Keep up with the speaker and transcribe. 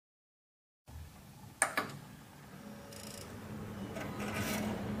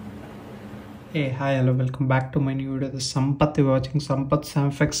Hey, hi, hello, welcome back to my new video. This is Sampath. You're watching Sampath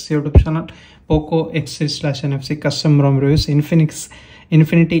Samfx YouTube channel. Poco X3/NFC custom ROM reviews.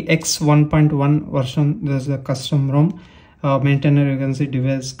 Infinity X 1.1 version. There's a custom ROM. Maintainer, you can see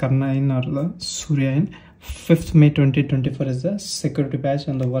device Karna in or the Surya in. 5th May 2024 is the security patch,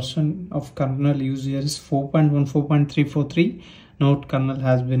 and the version of kernel used here is 4.1 4.343. Note kernel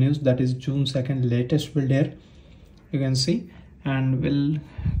has been used, that is June 2nd latest build here, you can see. And we'll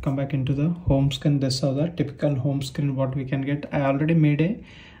come back into the home screen. This is the typical home screen what we can get. I already made a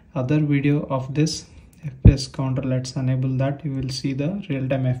other video of this FPS counter. Let's enable that. You will see the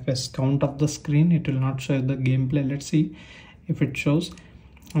real-time FPS count of the screen. It will not show the gameplay. Let's see if it shows.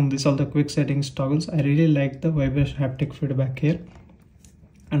 And these are the quick settings toggles. I really like the vibration haptic feedback here.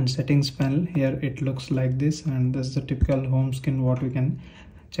 And settings panel here, it looks like this, and this is the typical home screen what we can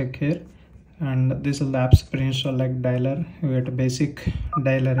check here. And this is the apps pre-install like dialer. You get a basic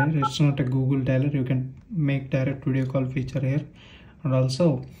dialer here. It's not a Google dialer. You can make direct video call feature here, and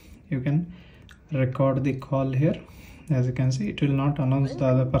also you can record the call here. As you can see, it will not announce the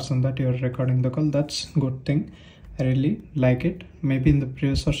other person that you're recording the call. That's good thing. I really like it. Maybe in the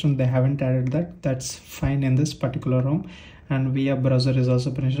previous version they haven't added that. That's fine in this particular ROM. And via browser is also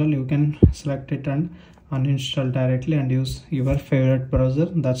pre-installed. You can select it and uninstall directly and use your favorite browser.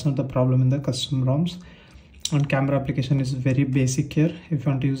 That's not the problem in the custom ROMs. And camera application is very basic here. If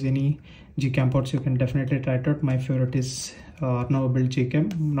you want to use any Gcam ports, you can definitely try it out. My favorite is now build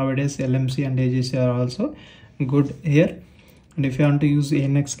Gcam. Nowadays LMC and AGC are also good here. And if you want to use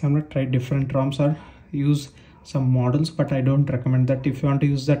ANX camera, try different ROMs or use some models, but I don't recommend that. If you want to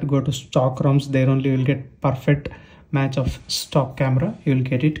use that, go to stock ROMs. There only you will get perfect match of stock camera. You will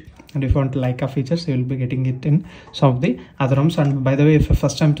get it. And if you want Leica features, you will be getting it in some of the other ROMs. And by the way, if you're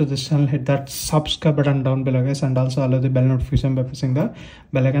first time to this channel, hit that subscribe button down below, guys, and also allow the bell notification by pressing the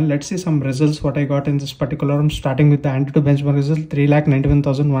bell icon. Let's see some results what I got in this particular ROM, starting with the Antutu benchmark result.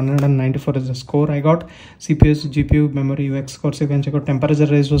 3,91,194 is the score I got. CPU, GPU, memory, UX scores you can check out. Temperature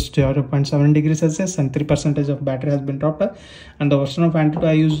raise was 0.7 degrees Celsius and 3% of battery has been dropped. And the version of Antutu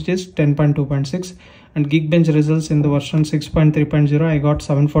I used is 10.2.6. And Geekbench results in the version 6.3.0, I got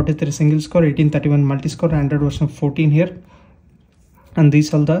 743 single score, 1831 multi-score, Android version 14 here. And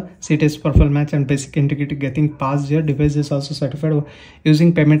these are the CTS performance match and basic integrity getting passed here. Device is also certified.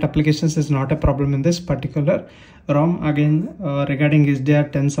 Using payment applications is not a problem in this particular ROM. Again, regarding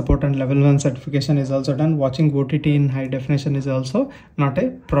HDR10 support and level 1 certification is also done. Watching OTT in high definition is also not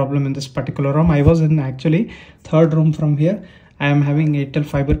a problem in this particular ROM. I was in actually third room from here. I am having Airtel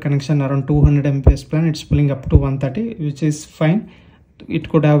fiber connection around 200 Mbps plan. It's pulling up to 130, which is fine. It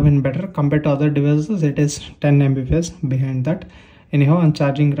could have been better compared to other devices. It is 10 Mbps behind that. Anyhow, and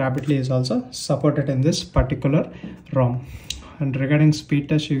charging rapidly is also supported in this particular ROM. And regarding speed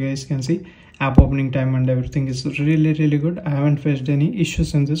test, you guys can see app opening time and everything is really good. I haven't faced any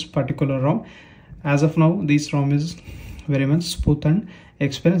issues in this particular ROM. As of now, this ROM is very much smooth and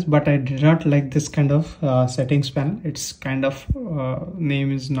experience, but I did not like this kind of settings panel. It's kind of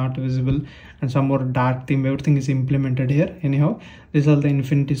name is not visible and some more dark theme. Everything is implemented here. Anyhow, these are the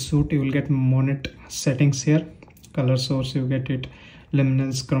Infinity suite. You will get monet settings here. Color source, you get it.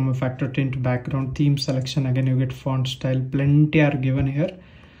 Luminance, chroma factor, tint, background, theme selection. Again, you get font style. Plenty are given here.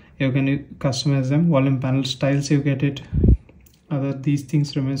 You can customize them. Volume panel styles, you get it. These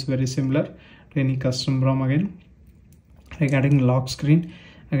things remains very similar to any custom ROM. Again, regarding lock screen,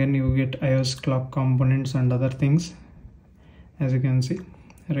 again you get iOS clock components and other things, as you can see.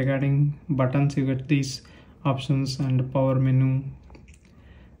 Regarding buttons, you get these options and power menu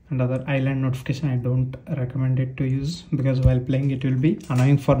and other island notification. I don't recommend it to use because while playing it will be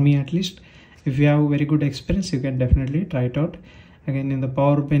annoying for me at least. If you have very good experience, you can definitely try it out. Again, in the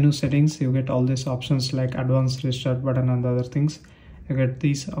power menu settings, you get all these options like advanced restart button and other things. You get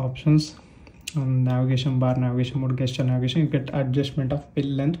these options. Navigation bar, navigation mode, gesture navigation. You get adjustment of pill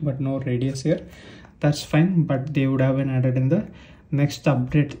length but no radius here. That's fine, but they would have been added in the next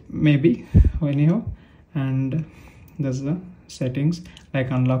update maybe. Anyhow, and there's the settings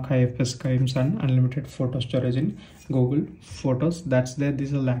like unlock high FPS games and unlimited photo storage in Google Photos. That's there.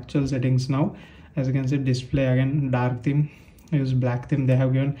 These are the actual settings now. As you can see, display, again dark theme, use black theme they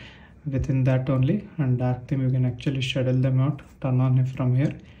have given within that only, and dark theme you can actually schedule them out, turn on from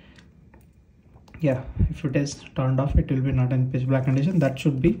here. Yeah, if it is turned off, it will be not in pitch black condition. That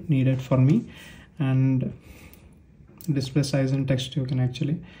should be needed for me. And display size and text you can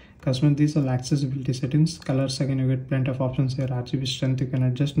actually customize these all accessibility settings. Colors, again you get plenty of options here. RGB strength you can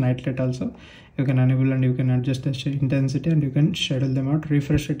adjust, night light also you can enable, and you can adjust the intensity and you can schedule them out.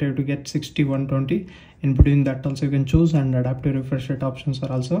 Refresh rate you have to get 60, 120. In between that also you can choose, and adaptive refresh rate options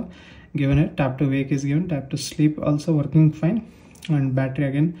are also given here. Tap to wake is given, tap to sleep also working fine. And battery,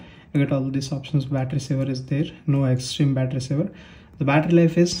 again you get all these options. Battery saver is there, no extreme battery saver. The battery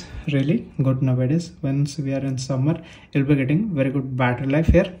life is really good nowadays. Once we are in summer, you'll be getting very good battery life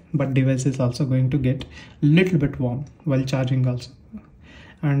here, but device is also going to get little bit warm while charging also.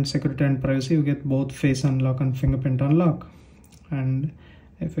 And security and privacy, you get both face unlock and fingerprint unlock. And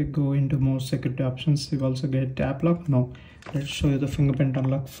if I go into more security options, you also get tap lock. No, let's show you the fingerprint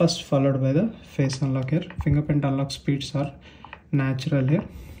unlock first, followed by the face unlock here. Fingerprint unlock speeds are natural here.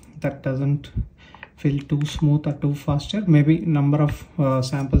 That doesn't feel too smooth or too fast here. Maybe number of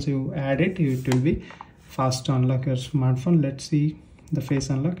samples you add it will be fast to unlock your smartphone. Let's see the face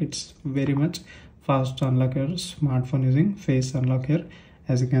unlock. It's very much fast to unlock your smartphone using face unlock here,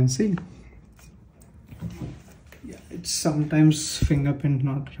 as you can see. Yeah, it's sometimes fingerprint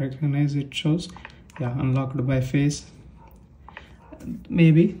not recognized, it shows. Yeah, unlocked by face.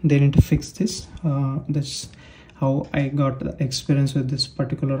 Maybe they need to fix this. That's how I got the experience with this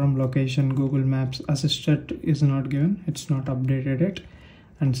particular ROM. Location, Google Maps assisted is not given, it's not updated it.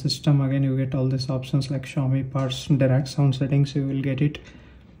 And system, again you get all these options like Xiaomi parts, direct sound settings you will get it.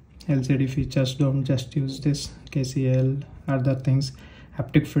 LCD features, don't just use this. KCL, other things.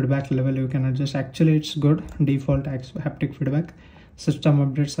 Haptic feedback level you can adjust. Actually it's good, default haptic feedback. System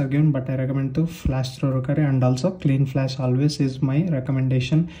updates are given, but I recommend to flash through recovery, and also clean flash always is my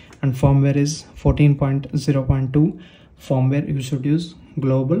recommendation. And firmware is 14.0.2 firmware you should use,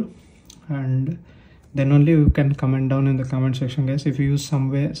 global. And then only you can comment down in the comment section, guys. If you use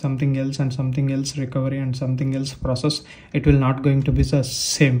something else and something else recovery and something else process, it will not going to be the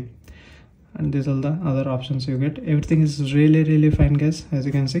same. And these are the other options you get. Everything is really fine, guys. As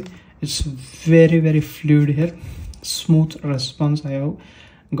you can see, it's very fluid here. Smooth response I have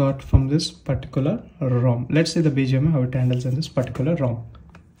got from this particular ROM. Let's see the BGM, how it handles in this particular ROM.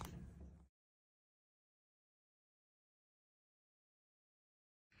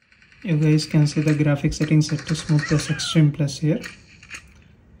 You guys can see the graphic settings set to smooth plus extreme plus here.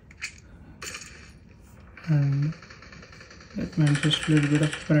 And let me adjust a little bit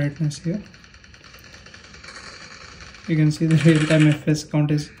of brightness here. You can see the real-time FPS count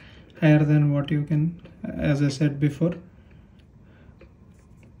is higher than what you can, as I said before.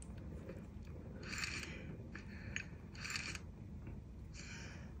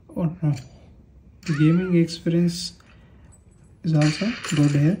 Oh no, the gaming experience is also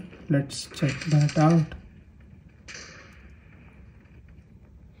good here. Let's check that out.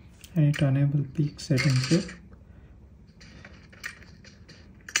 I need to enable peak settings here.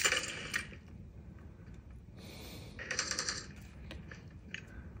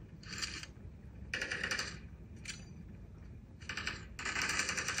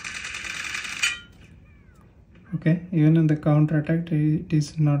 Okay, even in the counter attack it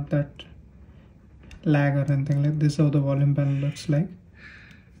is not that lag or anything like this. How the volume panel looks like.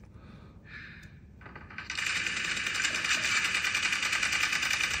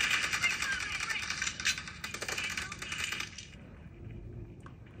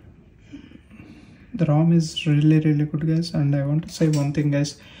 The ROM is really good, guys. And I want to say one thing,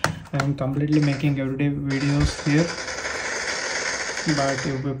 guys. I am completely making everyday videos here, but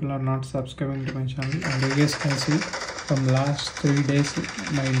you people are not subscribing to my channel. And you guys can see from last 3 days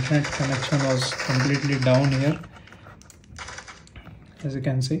my internet connection was completely down here, as you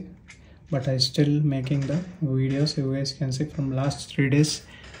can see, but I still making the videos. You guys can see from last 3 days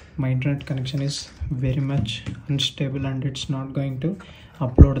my internet connection is very much unstable and it's not going to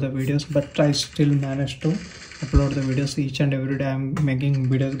upload the videos, but I still managed to upload the videos each and every day. I'm making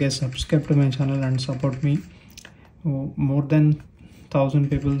videos, guys. Subscribe to my channel and support me. More than 1,000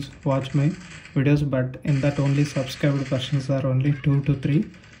 people watch my videos, but in that only subscribed persons are only 2 to 3.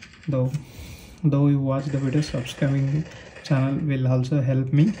 Though you watch the video, subscribing the channel will also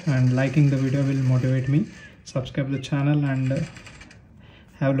help me, and liking the video will motivate me. Subscribe the channel and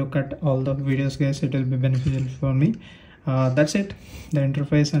have a look at all the videos, guys. It will be beneficial for me. That's it. The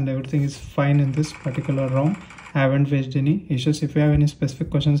interface and everything is fine in this particular ROM. I haven't faced any issues. If you have any specific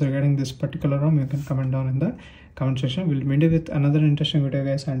questions regarding this particular ROM, you can comment down in the comment section. We'll meet you with another interesting video,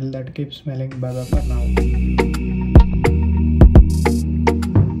 guys. Until that, keep smiling. Bye bye for now.